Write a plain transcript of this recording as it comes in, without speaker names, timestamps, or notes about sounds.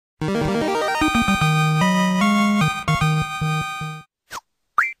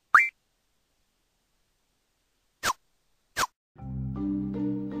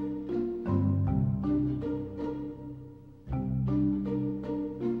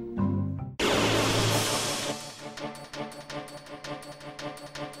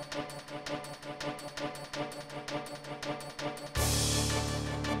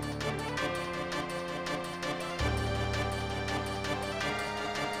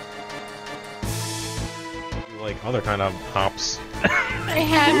like other kind of hops. I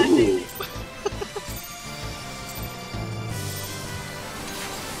have to.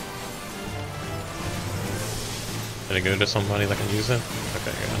 Did it go to somebody that can use it?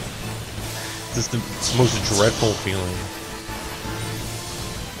 Okay, good. This is the most dreadful feeling.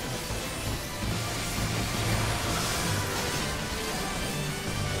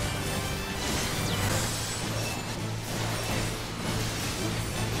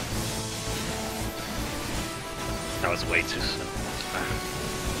 That was way too soon.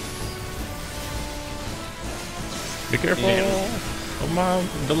 Be careful of my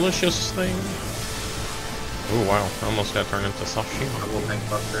delicious thing. Oh wow, I almost got turned into sashimi. Double tank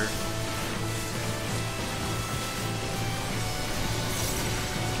buster.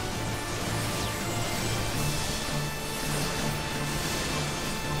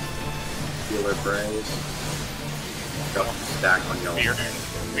 Healer brace. Got stack on yellow.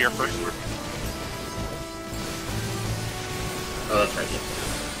 Beer first. Oh, that's right.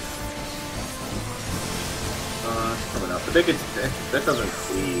 Coming up. But that doesn't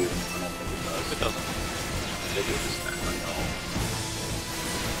cleave. I don't think it does. It doesn't. They do just stack on yellow.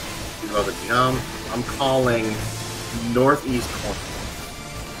 He's about to jump. I'm calling northeast corner.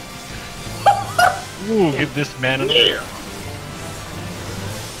 Ooh, give this man an Yeah.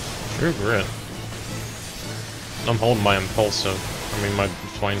 True grit. I'm holding my impulsive. I mean my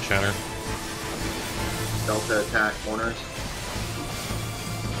flame shatter. Delta attack corners.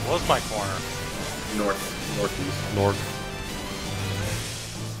 Was my corner. Northeast. Nord.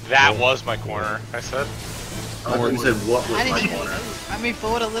 That was my corner, I said. Oh, you said what was I my didn't corner? I moved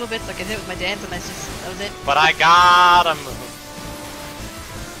forward a little bit so I could hit with my dance, and that was it. But I got him.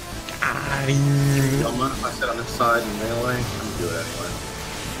 You don't mind if I sit on this side and melee? I'm gonna do it anyway.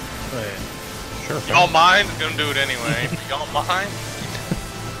 Sure. You don't mind? Gonna do it anyway. You don't mind?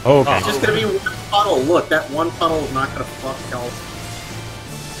 Oh, okay. It's just gonna be one puddle. Look, that one puddle is not gonna fuck health.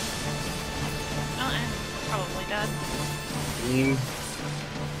 Oh, I'm probably dead. Team.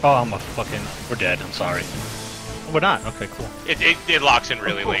 Oh, I'm a fucking... We're dead, I'm sorry. We're not? Okay, cool. It locks in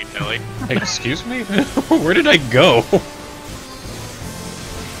really late, Billy. Excuse me? Where did I go?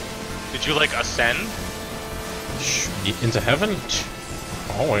 Did you, like, ascend? Into heaven?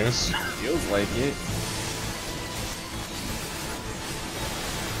 Always. Feels like it.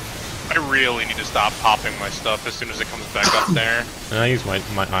 I really need to stop popping my stuff as soon as it comes back up there. And I use my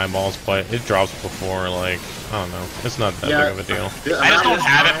eyeballs, but it drops before, like, I don't know. It's not that big of a deal. I just don't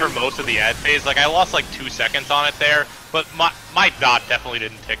have it for most of the ad phase. Like, I lost like 2 seconds on it there, but my dot definitely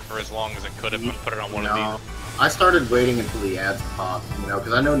didn't tick for as long as it could have when I put it on one of these. I started waiting until the ads popped, you know,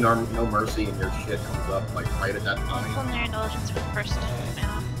 because I know No Mercy and your shit comes up, like, right at that time. Culinary indulgence for the first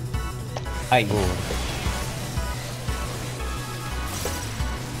mana. Hi.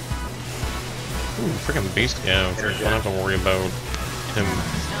 Ooh, freaking beast. Yeah, I don't have to worry about him.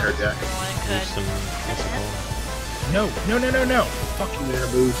 Interject. boosting. What's it called? No. Fucking air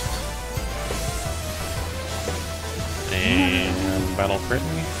boost. And battle crit.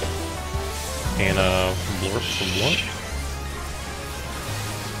 And blurp for blurp.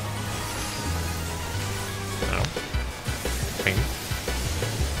 Ow. Pain.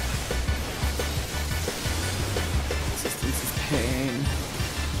 Resistance is pain.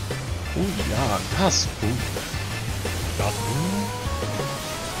 Ooh, yeah, that's ooh.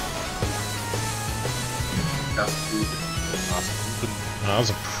 That's good. Awesome. That was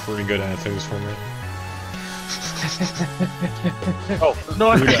a pretty good ad phase for me. Oh, no,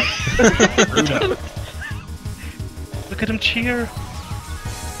 I Ruda. Look at him cheer.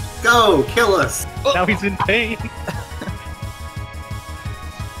 Go! Kill us! Now he's in pain.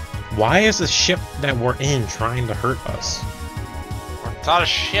 Why is the ship that we're in trying to hurt us? It's not a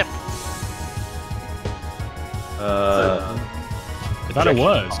ship. I thought it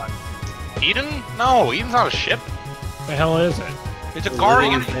was. Eden? No, Eden's not a ship. What the hell is it? It's a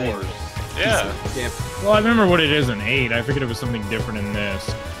guardian. Yeah. Well, I remember what it is in 8. I figured it was something different in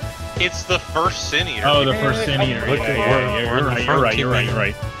this. It's the first Sin Eater. Oh, the first Sin Eater. Look, You're right. You're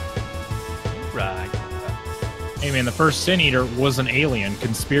right. Right. Hey man, the first Sin Eater was an alien.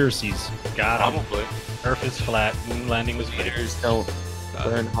 Conspiracies. Got him. Probably. Earth is flat. Moon landing was fake. Eaters don't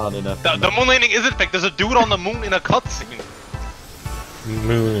burn hot enough. The moon landing isn't fake. There's a dude on the moon in a cutscene.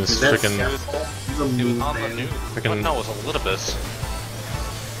 Moon is freaking. He was on the news. But no, it was Elidibus.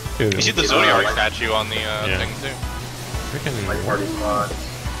 Dude, You see the Zodiac statue on the thing too. freaking. Like party spots.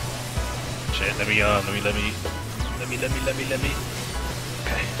 Shit, let me. Okay.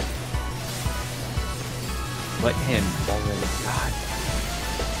 Let him already. God.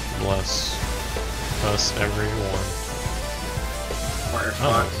 Bless us everyone. Partner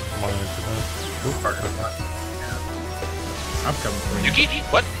Oh, spots. mine for that. Partner spots. I'm coming for you. Yuki?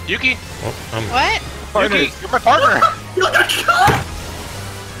 What? Yuki? Oh, What? Yuki, you're my partner!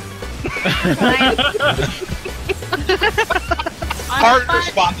 Partner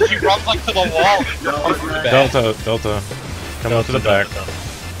spot, she runs like to the wall. Delta. Come up to the back.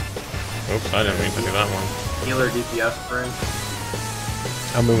 Oops, I didn't mean to do that one. Healer DPS friend.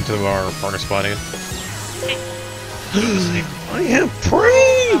 I'm moving to our partner spot again. I am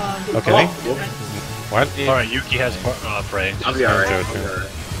free! Okay. What? Alright, Yuki has prey. I'll be alright. Okay.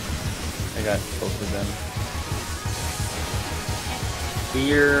 I got both of them.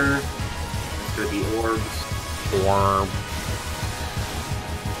 Here. It's gonna be orbs. Orb.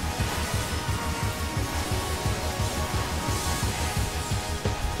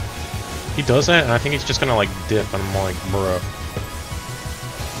 He does that, and I think he's just gonna like dip, and I'm like, bruh.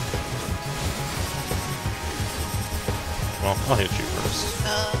 Well, I'll hit you first.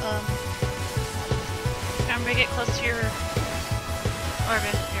 I'm gonna get close to your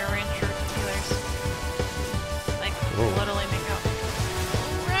orbit, your ranger healers. Like, Ooh. literally make out.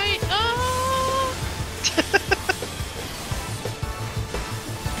 Right, oh!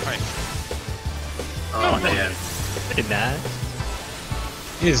 Nice. Oh man. Did that?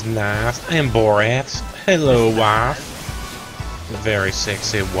 Is nice. I am Borat. Hello, wife. Very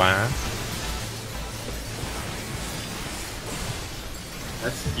sexy wife.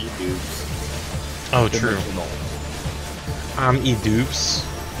 That's E-dupes. Oh, true. I'm E-dupes.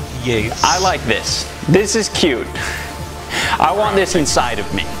 Yes. I like this. This is cute. I want this inside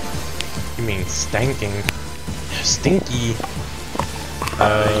of me. You mean stanking? Stinky.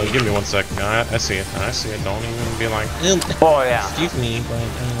 Give me 1 second. I see it. I see it. Don't even be like, Oh yeah, excuse me, but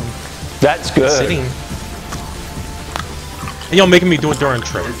that's good. sitting. Y'all making me do it during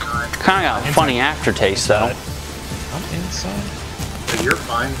trip. Kind of got a funny aftertaste though. I'm inside. But you're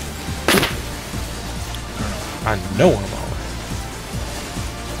fine. I know I'm all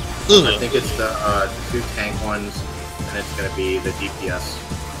I think it's the 2 tank ones, and it's gonna be the DPS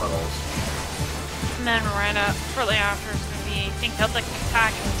puddles. And then right up, shortly after, it's gonna be, I think Delta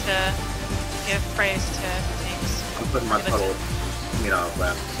attacking to give praise to tanks. I'm putting my puddle,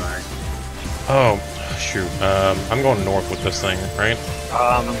 left, sorry. Oh, shoot. I'm going north with this thing, right?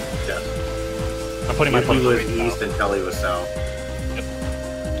 Yes. I'm putting my You puddle was east and Kelly was south.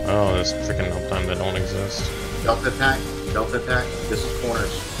 Oh, this freaking uptime that don't exist. Delta attack, this is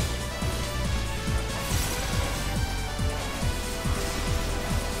corners.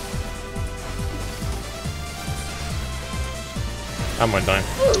 I might die.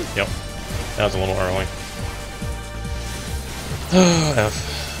 Yep. That was a little early. F.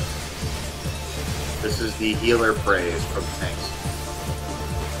 This is the healer praise from tanks.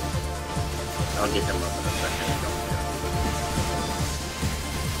 I'll get him up in a second.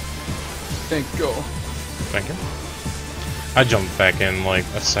 Thank you. Thank you. I jumped back in like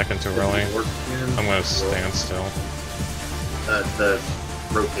a second too early. I'm gonna stand still. The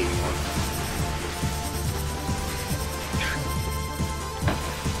rotating one.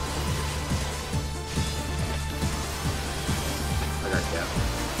 I got that.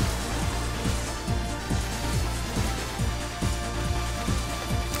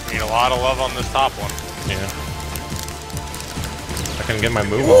 Need a lot of love on this top one. Yeah. I can get my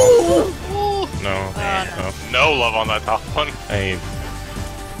move off. No. Oh. No love on that top one. Hey.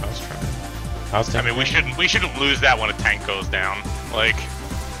 I was trying. I was I taking. mean, we shouldn't lose that when a tank goes down. Like,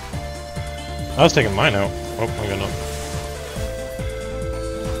 I was taking mine out. Oh, I'm gonna.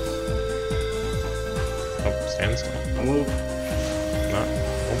 Oh, stand still. I'll move. Not.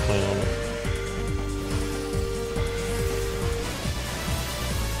 Hopefully on it.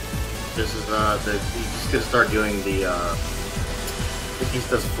 This is he's just gonna start doing the I think he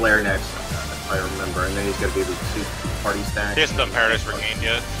does flare next, if I remember, and then he's gonna do the 2 party stacks. he hasn't done Paradise Regained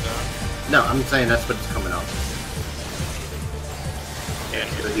yet. So. No, I'm saying that's what's coming up. Yeah.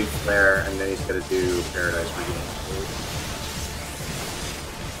 He's gonna do flare, and then he's gonna do Paradise Regained.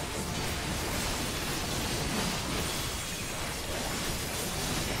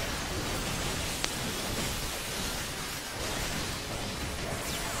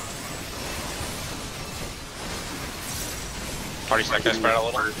 Party stack guy spread out a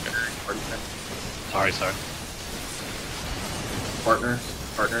little. Party stack. Sorry.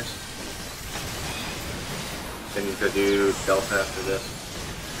 Partners. Then he's gonna do Delta after this.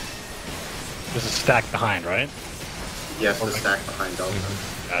 This is stacked behind, right? Yes, the stack behind Delta.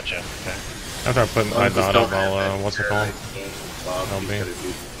 Gotcha. Okay. After I put my dot up, I'll what's it called? Bob, LB.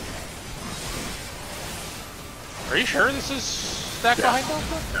 Are you sure this is stacked behind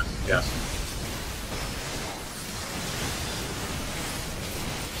Delta? Yes.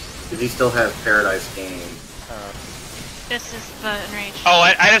 Because he still has Paradise Game. This is the enraged. Oh,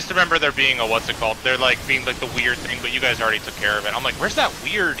 I just remember there being a what's it called? They're like being like the weird thing, but you guys already took care of it. I'm like, where's that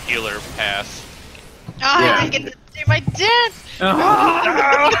weird healer pass? Oh, I didn't get to do my dance!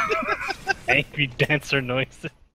 Angry dancer noises.